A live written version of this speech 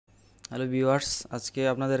Hello viewers, আজকে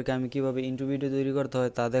আপনাদেরকে আমি কিভাবে ইন্ট্রো ভিডিও তৈরি করতে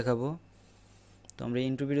হয় তা দেখাবো। তো আমরা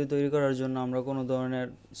ইন্ট্রো ভিডিও তৈরি করার জন্য আমরা কোনো ধরনের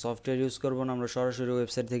সফটওয়্যার ইউজ করব না, আমরা সরাসরি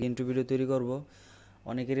ওয়েবসাইট থেকে ইন্ট্রো ভিডিও তৈরি করব।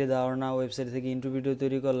 অনেকেরই ধারণা ওয়েবসাইট থেকে ইন্ট্রো ভিডিও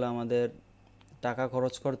তৈরি করলে আমাদের টাকা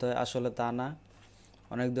খরচ করতে হয়, আসলে তা না।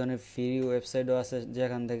 অনেক ধরনের ফ্রি ওয়েবসাইটও আছে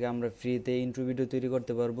যেখান থেকে আমরা ফ্রিতে ইন্ট্রো ভিডিও তৈরি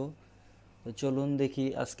করতে পারবো। তো চলুন দেখি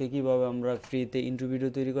আজকে কিভাবে আমরা ফ্রিতে ইন্ট্রো ভিডিও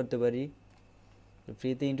তৈরি করতে পারি।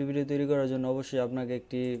 ফ্রিতে ইন্ট্রো ভিডিও তৈরি করার জন্য অবশ্যই আপনাকে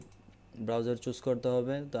একটি ব্রাউজার চুজ করতে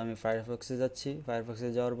হবে। তো আমি ফায়ারফক্সে যাচ্ছি। ফায়ারফক্সে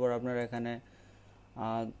যাওয়ার পর আপনারা এখানে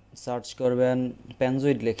সার্চ করবেন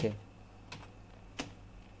প্যানজয়েড লিখে।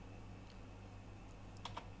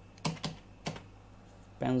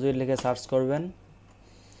 প্যানজয়েড লিখে সার্চ করবেন।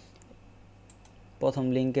 প্রথম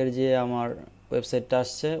লিঙ্কের যে আমার ওয়েবসাইটটা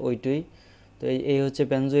আসছে ওইটাই। তো এই হচ্ছে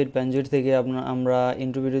প্যানজয়েড। প্যানজয়েড থেকে আমরা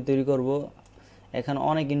ইন্ট্রো ভিডিও তৈরি করব। এখানে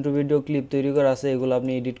অনেক ইন্ট্রো ভিডিও ক্লিপ তৈরি করা আছে, এগুলো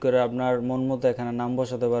আপনি এডিট করে আপনার মন মতো এখানে নাম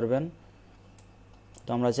বসাতে পারবেন। তো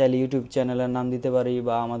আমরা চাইলে ইউটিউব চ্যানেলের নাম দিতে পারি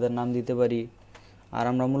বা আমাদের নাম দিতে পারি। আর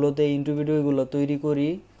আমরা মূলত এই ইন্ট্রো ভিডিওগুলো তৈরি করি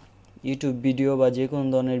ইউটিউব ভিডিও বা যে কোনো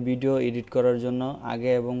ধরনের ভিডিও এডিট করার জন্য,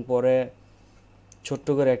 আগে এবং পরে ছোট্ট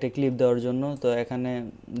করে একটা ক্লিপ দেওয়ার জন্য। তো এখানে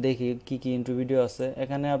দেখি কি কি ইন্ট্রো ভিডিও আছে।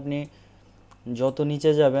 এখানে আপনি যত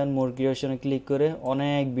নিচে যাবেন মোর ক্রিয়েশনে ক্লিক করে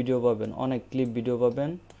অনেক ভিডিও পাবেন, অনেক ক্লিপ ভিডিও পাবেন।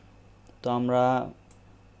 তো আমরা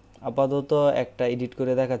আপাতত একটা এডিট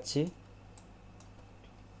করে দেখাচ্ছি।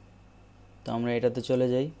 তো আমরা এটাতে চলে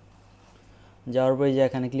যাই। যাওয়ার পরে যে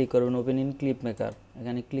এখানে ক্লিক করবেন ওপেন ইন ক্লিপ মেকার,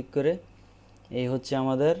 এখানে ক্লিক করে এই হচ্ছে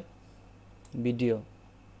আমাদের ভিডিও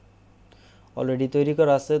অলরেডি তৈরি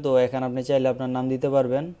করা আছে। তো এখানে আপনি চাইলে আপনার নাম দিতে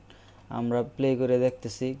পারবেন। আমরা প্লে করে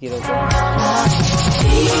দেখতেছি কীরকম।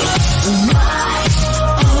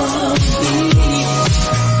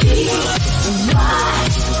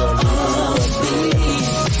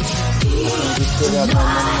 আপনার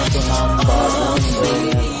মন মতো নাম বা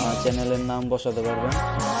চ্যানেলের নাম বসাতে পারবেন।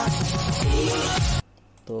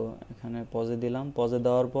 তো এখানে পজে দিলাম। পজে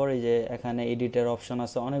দেওয়ার পর এই যে এখানে এডিটের অপশন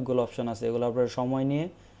আছে, অনেকগুলো অপশন আছে। এগুলো আপনারা সময় নিয়ে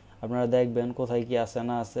আপনারা দেখবেন কোথায় কি আছে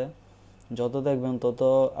না আছে। যত দেখবেন তত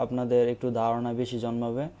আপনাদের একটু ধারণা বেশি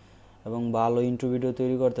জন্মাবে এবং ভালো ইন্ট্রো ভিডিও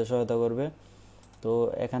তৈরি করতে সহায়তা করবে। তো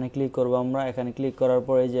এখানে ক্লিক করব আমরা। এখানে ক্লিক করার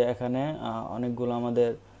পরে যে এখানে অনেকগুলো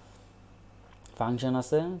আমাদের ফাংশন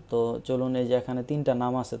আছে। তো চলুন, এই যে এখানে তিনটা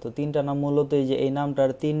নাম আছে। তো তিনটা নাম মূলত এই যে এই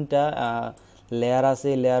নামটার তিনটা লেয়ার আছে,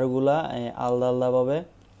 এই লেয়ারগুলা আলাদা আলাদাভাবে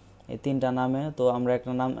এই তিনটা নামে। তো আমরা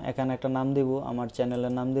একটা নাম এখানে একটা নাম দেব, আমার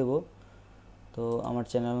চ্যানেলের নাম দেব। তো আমার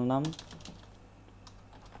চ্যানেলের নাম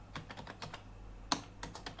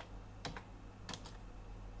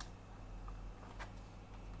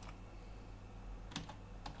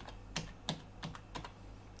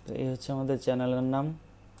তো এই হচ্ছে আমাদের চ্যানেলের নাম।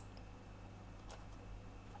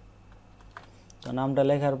 তো নামটা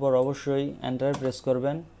লেখার পর অবশ্যই এন্টার প্রেস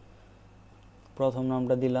করবেন। প্রথম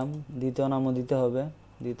নামটা দিলাম, দ্বিতীয় নামও দিতে হবে।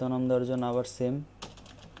 দ্বিতীয় নাম দেওয়ার জন্য আবার সেম,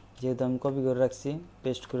 যেহেতু আমি কপি করে রাখছি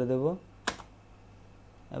পেস্ট করে দেব।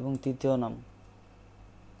 এবং তৃতীয় নাম,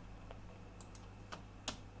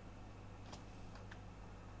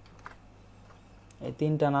 এই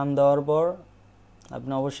তিনটা নাম দেওয়ার পর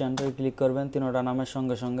আপনি অবশ্যই এন্টারে ক্লিক করবেন তিনটা নামের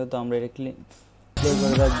সঙ্গে সঙ্গে। তো আমরা এটা প্লে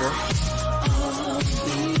করে রাখবো।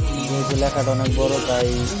 যেহেতু লেখাটা অনেক বড় তাই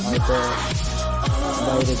হয়তো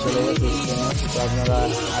বাইরে চলে গেছে স্ক্রিনে। তো আপনারা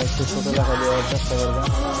আরেকটু ছোট লেখা দেওয়ার চেষ্টা করবেন।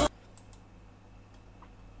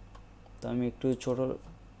 তো আমি একটু ছোট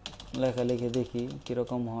লেখা লিখে দেখি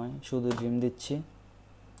কীরকম হয়। শুধু ড্রিম দিচ্ছি,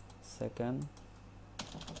 সেকেন্ড।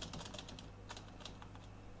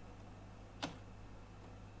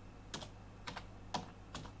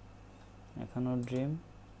 এখনো ড্রিম,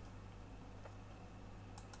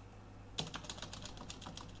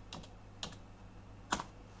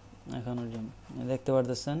 এখনো ড্রিম দেখতে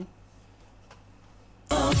পারতেছেন।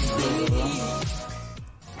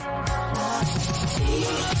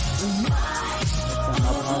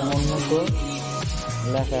 আপনার মন মতো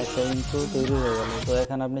লেখা একটা ইন্ট্রো তৈরি হয়ে গেল। তো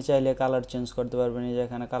এখানে আপনি চাইলে কালার চেঞ্জ করতে পারবেন। এই যে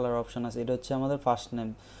এখানে কালার অপশন আছে। এটা হচ্ছে আমাদের ফার্স্ট নেম।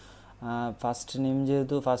 ফার্স্ট নেম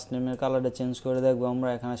যেহেতু ফার্স্ট নেমের কালারটা চেঞ্জ করে দেখবো আমরা।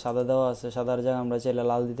 এখানে সাদা দেওয়া আছে, সাদার জায়গায় আমরা চাইলে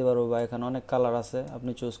লাল দিতে পারবো, বা এখানে অনেক কালার আছে,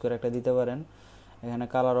 আপনি চুজ করে একটা দিতে পারেন। এখানে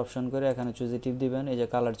কালার অপশন করে এখানে চুজে টিপ দিবেন। এই যে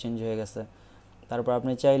কালার চেঞ্জ হয়ে গেছে। তারপর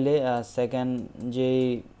আপনি চাইলে সেকেন্ড যেই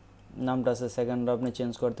নামটা আছে সেকেন্ডটা আপনি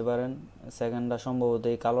চেঞ্জ করতে পারেন। সেকেন্ডটা সম্ভবত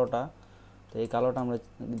এই কালোটা। তো এই কালোটা আমরা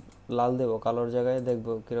লাল দেব, কালোর জায়গায়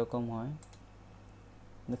দেখবো কীরকম হয়।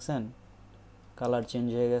 দেখছেন কালার চেঞ্জ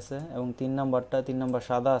হয়ে গেছে। এবং তিন নাম্বার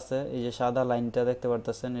সাদা আছে, এই যে সাদা লাইনটা দেখতে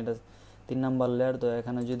পারতেছেন, এটা 3 নাম্বার লেয়ার। তো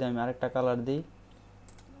এখানে যদি আমি আরেকটা কালার দিই,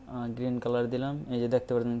 গ্রিন কালার দিলাম, এই যে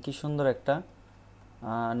দেখতে পাচ্ছেন কি সুন্দর একটা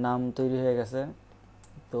নাম তৈরি হয়ে গেছে।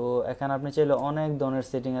 তো এখানে আপনি চাইলে অনেক ধরনের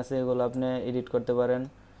সেটিং আছে, এগুলো আপনি এডিট করতে পারেন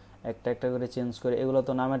একটা একটা করে চেঞ্জ করে। এগুলো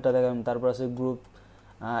তো নামেরটা দেখাবেন। তারপর আছে গ্রুপ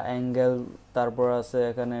অ্যাঙ্গেল, তারপর আছে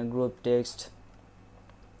এখানে গ্রুপ টেক্সট।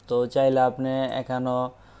 তো চাইলে আপনি এখানেও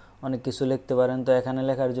অনেক কিছু লিখতে পারেন। তো এখানে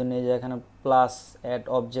লেখার জন্য এই যে এখানে প্লাস অ্যাড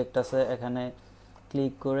অবজেক্ট আছে, এখানে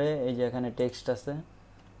ক্লিক করে এই যে এখানে টেক্সট আছে,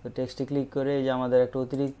 তো টেক্সটে ক্লিক করে এই যে আমাদের একটা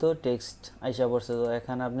অতিরিক্ত টেক্সট আইসা পড়ছে। তো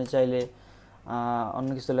এখানে আপনি চাইলে অন্য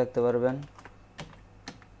কিছু লিখতে পারবেন।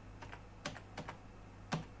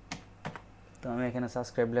 তো আমি এখানে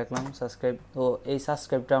সাবস্ক্রাইব লিখলাম, সাবস্ক্রাইব। তো এই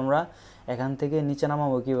সাবস্ক্রাইবটা আমরা এখান থেকে নিচে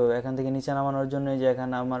নামাবো কীভাবে? এখান থেকে নিচে নামানোর জন্য এই যে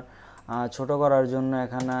এখানে আমার ছোট করার জন্য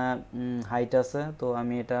এখানে হাইট আছে, তো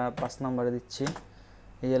আমি এটা 5 নম্বরে দিচ্ছি।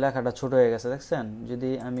 এই যে লেখাটা ছোট হয়ে গেছে, দেখছেন? যদি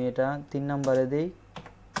আমি এটা 3 নম্বরে দিই,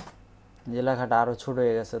 যে লেখাটা আরও ছোট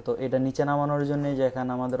হয়ে গেছে। তো এটা নিচে নামানোর জন্য যে এখানে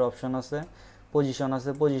আমাদের অপশন আছে, পজিশন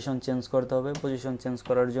আছে, পজিশন চেঞ্জ করতে হবে। পজিশন চেঞ্জ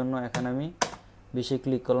করার জন্য এখানে আমি 20-এ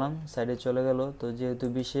ক্লিক করলাম, সাইডে চলে গেল। তো যেহেতু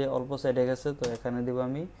 20-এ অল্প সাইডে গেছে, তো এখানে দেব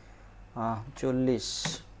আমি 40,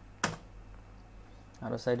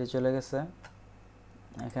 আরও সাইডে চলে গেছে,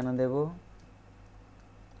 এখানে দেব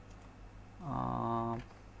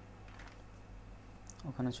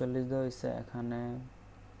ওখানে 40 দেওয়া হয়েছে, এখানে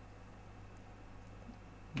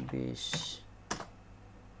 20।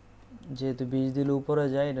 যেহেতু 20 দিলে উপরে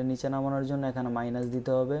যায়, এটা নিচে নামানোর জন্য এখানে মাইনাস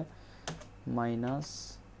দিতে হবে, -40,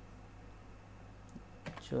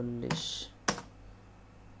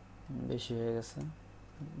 বেশি হয়ে গেছে,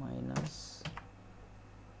 -25।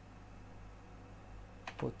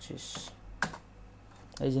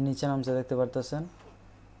 এই যে নিচে নামছে, দেখতে পারতেছেন।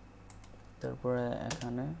 তারপরে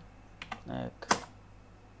এখানে 1,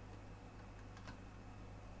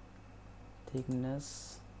 থিকনেস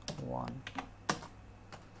 1,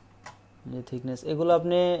 যে থিকনেস। এগুলো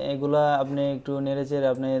আপনি একটু নেড়ে চেড়ে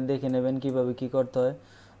আপনি দেখে নেবেন কিভাবে কি করতে হয়।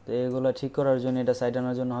 তো এগুলো ঠিক করার জন্য, এটা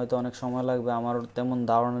সাইডানোর জন্য হয়তো অনেক সময় লাগবে, আমার তেমন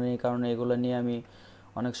ধারণা নেই, কারণ এগুলো নিয়ে আমি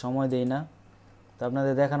অনেক সময় দেই না। তো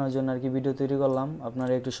আপনাদের দেখানোর জন্য আর কি ভিডিও তৈরি করলাম,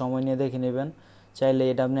 আপনারা একটু সময় নিয়ে দেখে নেবেন। চাইলে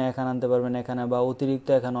এটা আপনি এখানে আনতে পারবেন, এখানে বা অতিরিক্ত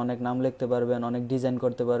এখানে অনেক নাম লিখতে পারবেন, অনেক ডিজাইন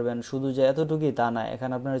করতে পারবেন। শুধু যে এতটুকুই তা না,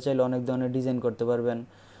 এখানে আপনারা চাইলে অনেক ধরনের ডিজাইন করতে পারবেন।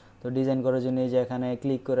 তো ডিজাইন করার জন্য এই যে এখানে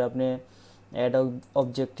ক্লিক করে আপনি অ্যাড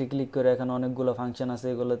অবজেক্টে ক্লিক করে এখানে অনেকগুলো ফাংশন আছে,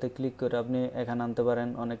 এগুলোতে ক্লিক করে আপনি এখানে আনতে পারেন,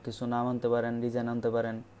 অনেক কিছু নাম আনতে পারেন, ডিজাইন আনতে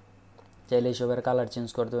পারেন। চাইলে এইসবের কালার চেঞ্জ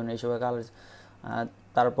করতে পারেন, এইসবের কালার।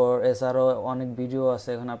 তারপর এছাড়াও অনেক ভিডিও আছে,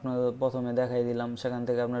 এখন আপনাদের প্রথমে দেখাই দিলাম, সেখান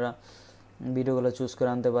থেকে আপনারা ভিডিওগুলো চুজ করে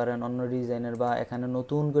আনতে পারেন অন্য ডিজাইনের, বা এখানে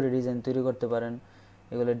নতুন করে ডিজাইন তৈরি করতে পারেন।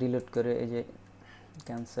 এগুলো ডিলিট করে এই যে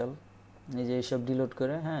ক্যান্সেল, এই যে এইসব ডিলিট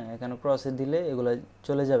করে, হ্যাঁ, এখানে ক্রসে দিলে এগুলো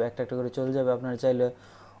চলে যাবে, একটা একটা করে চলে যাবে। আপনারা চাইলে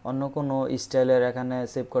অন্য কোনো স্টাইলের এখানে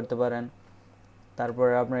সেভ করতে পারেন।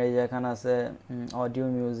 তারপরে আপনার এই যে এখানে আছে অডিও,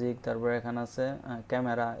 মিউজিক, তারপরে এখানে আছে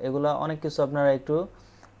ক্যামেরা, এগুলো অনেক কিছু আপনারা একটু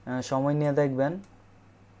সময় নিয়ে দেখবেন।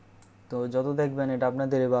 তো যত দেখবেন এটা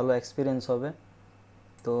আপনাদেরই ভালো এক্সপিরিয়েন্স হবে।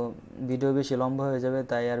 তো ভিডিও বেশি লম্বা হয়ে যাবে,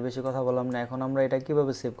 তাই আর বেশি কথা বললাম না। এখন আমরা এটা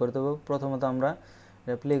কিভাবে সেভ করতে পারবো, প্রথমত আমরা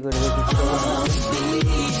এটা প্লে করে দেখি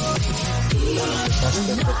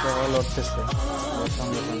সঙ্গে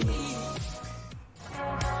সঙ্গে।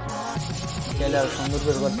 চাইলে আর সুন্দর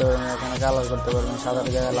করে করতে পারবেন, এখানে কালার করতে পারবেন, সাদার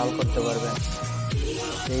জায়গায় লাল করতে পারবেন।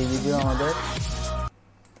 এই ভিডিও আমাদের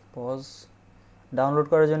পজ ডাউনলোড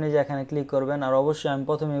করার জন্য যে এখানে ক্লিক করবেন। আর অবশ্যই আমি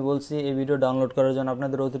প্রথমেই বলছি, এই ভিডিও ডাউনলোড করার জন্য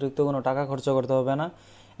আপনাদের অতিরিক্ত কোনো টাকা খরচ করতে হবে না,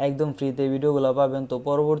 একদম ফ্রিতে এই ভিডিওগুলো পাবেন। তো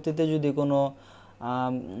পরবর্তীতে যদি কোনো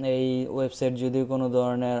এই ওয়েবসাইট যদি কোনো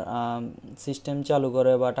ধরনের সিস্টেম চালু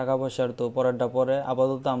করে বা টাকা পয়সার, তো পরেরটা পরে,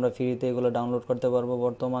 আপাতত আমরা ফ্রিতে এগুলো ডাউনলোড করতে পারবো।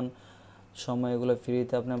 বর্তমান সময় এগুলো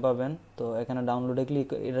ফ্রিতে আপনি পাবেন। তো এখানে ডাউনলোডে ক্লিক,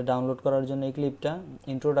 এটা ডাউনলোড করার জন্য এই ক্লিপটা,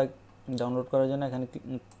 ইন্ট্রোটা ডাউনলোড করার জন্য এখানে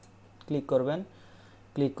ক্লিক করবেন।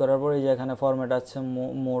 ক্লিক করার পরে যে এখানে ফরম্যাট আছে,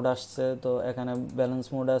 মোড আসছে, তো এখানে ব্যালেন্স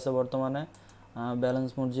মোড আছে বর্তমানে।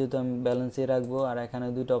 ব্যালেন্স মোড যেহেতু আমি ব্যালেন্সই রাখবো। আর এখানে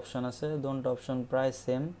দুইটা অপশন আছে, দুটো অপশন প্রায়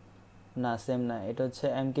সেম না, এটা হচ্ছে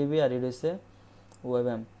এমকেবি আর এটা হচ্ছে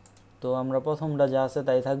ওয়েবএম। তো আমরা প্রথমটা যা আছে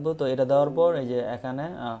তাই থাকবো। তো এটা দেওয়ার পর এই যে এখানে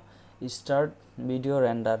স্টার্ট ভিডিও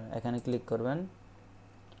রেন্ডার, এখানে ক্লিক করবেন।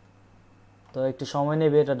 তো একটু সময়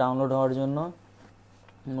নেবে এটা ডাউনলোড হওয়ার জন্য,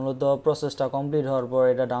 মূলত প্রসেসটা কমপ্লিট হওয়ার পর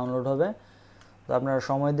এটা ডাউনলোড হবে। তো আপনারা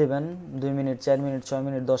সময় দেবেন 2 মিনিট, 4 মিনিট, 6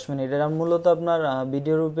 মিনিট, 10 মিনিট। এটা মূলত আপনার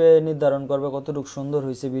ভিডিও রূপে নির্ধারণ করবে কতটুকু সুন্দর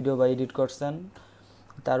হয়েছে ভিডিও বা এডিট করছেন,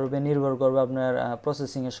 তার উপরে নির্ভর করবে আপনার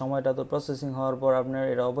প্রসেসিংয়ের সময়টা। তো প্রসেসিং হওয়ার পর আপনার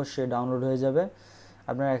এটা অবশ্যই ডাউনলোড হয়ে যাবে।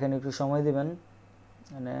 আপনারা এখানে একটু সময় দিবেন,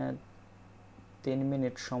 মানে 3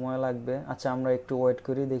 মিনিট সময় লাগবে। আচ্ছা, আমরা একটু ওয়েট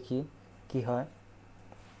করি, দেখি কি হয়।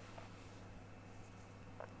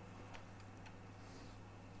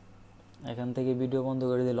 এখান থেকে ভিডিও বন্ধ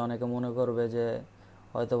করে দিলে অনেকে মনে করবে যে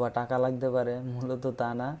হয়তো বা টাকা লাগতে পারে, মূলত তা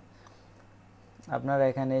না। আপনারা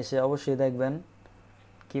এখানে এসে অবশ্যই দেখবেন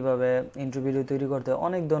কিভাবে ইন্ট্রো ভিডিও তৈরি করতে হয়।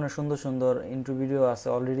 অনেক ধরনের সুন্দর সুন্দর ইন্ট্রো ভিডিও আছে,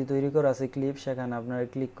 অলরেডি তৈরি করা আছে ক্লিপ, সেখানে আপনারা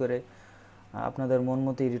ক্লিক করে আপনাদের মন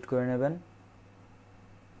মতো এডিট করে নেবেন।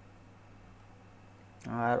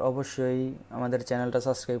 আর অবশ্যই আমাদের চ্যানেলটা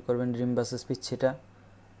সাবস্ক্রাইব করবেন, ড্রিম ভার্সেস পিচ্ছিটা।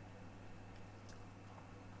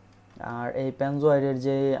 আর এই প্যানজয়েডের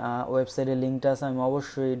যে ওয়েবসাইটের লিঙ্কটা আছে আমি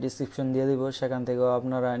অবশ্যই ডিসক্রিপশন দিয়ে দিব, সেখান থেকেও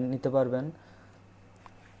আপনারা নিতে পারবেন।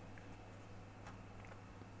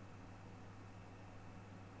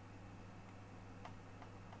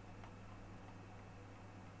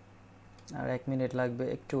 আর 1 মিনিট লাগবে,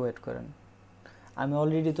 একটু ওয়েট করেন। আমি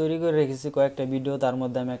অলরেডি তৈরি করে রেখেছি কয়েকটা ভিডিও, তার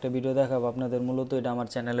মধ্যে আমি একটা ভিডিও দেখাবো আপনাদের। মূলত এটা আমার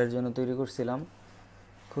চ্যানেলের জন্য তৈরি করছিলাম,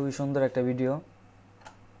 খুবই সুন্দর একটা ভিডিও।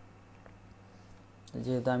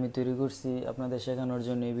 যেহেতু আমি তৈরি করছি আপনাদের শেখানোর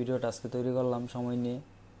জন্য, এই ভিডিওটা আজকে তৈরি করলাম সময় নিয়ে।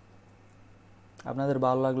 আপনাদের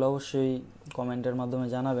ভালো লাগলে অবশ্যই কমেন্টের মাধ্যমে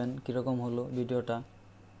জানাবেন কীরকম হলো ভিডিওটা।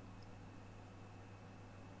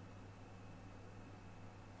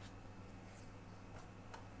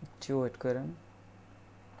 একটু ওয়েট করেন।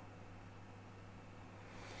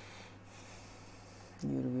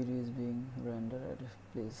 Your video is being rendered.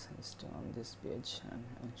 Please stay on this page and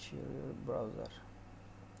ensure your browser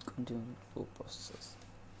continues to process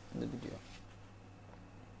the video.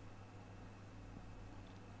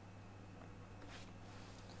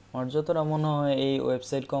 আমার যতটা মনে হয় এই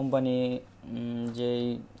ওয়েবসাইট কোম্পানি যেই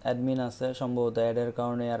অ্যাডমিন আছে সম্ভবত অ্যাডের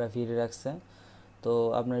কারণে এরা ফিরে রাখছে। তো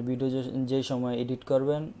আপনার ভিডিও যেই সময় এডিট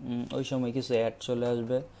করবেন ওই সময় কিছু অ্যাড চলে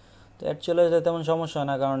আসবে। তো অ্যাড চলে আসলে তেমন সমস্যা হয়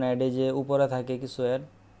না, কারণ অ্যাডে যে উপরে থাকে কিছু অ্যাড,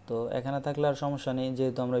 তো এখানে থাকলে আর সমস্যা নেই।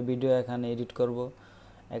 যেহেতু আমরা ভিডিও এখানে এডিট করব,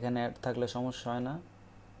 এখানে অ্যাড থাকলে সমস্যা হয় না।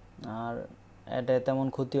 আর অ্যাডে তেমন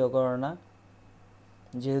ক্ষতিও করে না,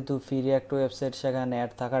 যেহেতু ফ্রি একটা ওয়েবসাইট, সেখানে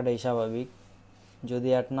অ্যাড থাকাটাই স্বাভাবিক। যদি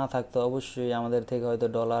অ্যাড না থাকতো অবশ্যই আমাদের থেকে হয়তো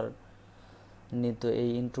ডলার নিত এই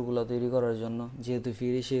ইন্ট্রোগুলো তৈরি করার জন্য। যেহেতু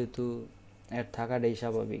ফ্রি, সেহেতু অ্যাড থাকাটাই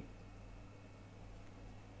স্বাভাবিক।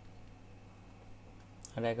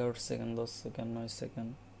 আর 11 সেকেন্ড, 10 সেকেন্ড, 9 সেকেন্ড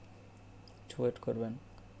ওয়েট করবেন,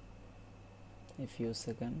 এ ফিউ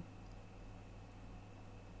সেকেন্ড।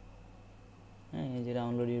 হ্যাঁ, এই যে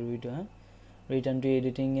ডাউনলোড ইউর ভিডিও, হ্যাঁ, রিটার্ন টু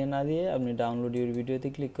এডিটিংয়ে না দিয়ে আপনি ডাউনলোড ইউর ভিডিওতে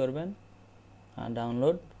ক্লিক করবেন, আর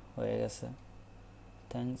ডাউনলোড হয়ে গেছে।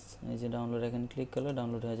 থ্যাঙ্কস। এই যে ডাউনলোড, এখানে ক্লিক করলে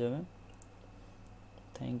ডাউনলোড হয়ে যাবে।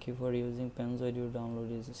 Thank you for using Panzoid, your download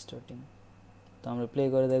is starting. তো আমরা প্লে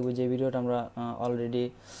করে দেখব যে ভিডিওটা আমরা অলরেডি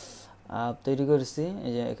তৈরি করেছি।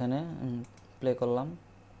 এই যে এখানে প্লে করলাম,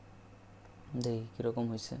 দেখি কীরকম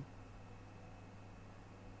হয়েছে।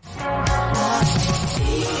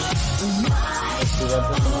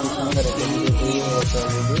 সুন্দর একটা ভিডিও তৈরি হয়েছে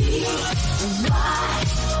অলরেডি।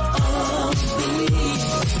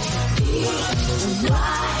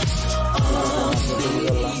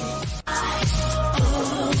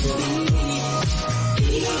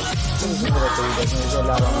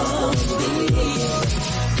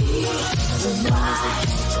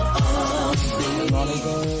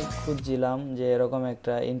 অনেকদিন খুঁজছিলাম যে এরকম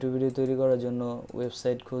একটা ইন্ট্রো ভিডিও তৈরি করার জন্য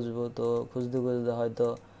ওয়েবসাইট খুঁজবো, তো খুঁজতে খুঁজতে হয়তো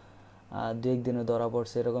 2-1 দিনে ধরা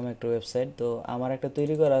পড়ছে এরকম একটা ওয়েবসাইট। তো আমার একটা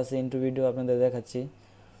তৈরি করা আছে ইন্ট্রো ভিডিও, আপনাদের দেখাচ্ছি।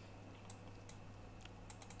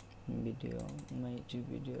 ভিডিও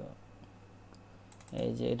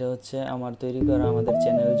এই যে এটা হচ্ছে আমার তৈরি করা আমাদের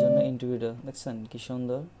চ্যানেলের জন্য ইন্ট্রো ভিডিও। দেখছেন কি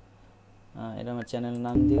সুন্দর, এটা আমার চ্যানেল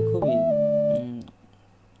নাম দিয়ে খুবই,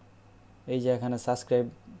 এই যে এখানে সাবস্ক্রাইব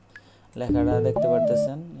লেখাটা দেখতে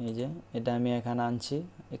পারতেছেন, এই যে এটা আমি এখানে আনছি,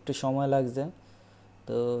 একটু সময় লাগছে।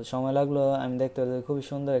 তো সময় লাগলো, আমি দেখতে পাচ্ছি খুবই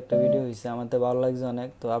সুন্দর একটা ভিডিও হয়েছে, আমার তো ভালো লাগছে অনেক।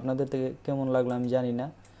 তো আপনাদের থেকে কেমন লাগলো আমি জানি না,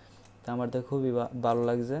 তো আমার তো খুবই ভালো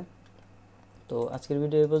লাগছে। তো আজকের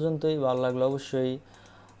ভিডিও এই পর্যন্তই। ভালো লাগলো অবশ্যই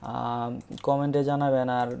কমেন্টে জানাবেন,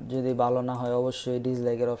 আর যদি ভালো না হয় অবশ্যই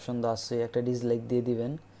ডিসলাইকের অপশন তো আছে, একটা ডিসলাইক দিয়ে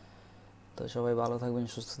দিবেন। তো সবাই ভালো থাকবেন,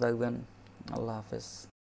 সুস্থ থাকবেন, আল্লাহ হাফেজ।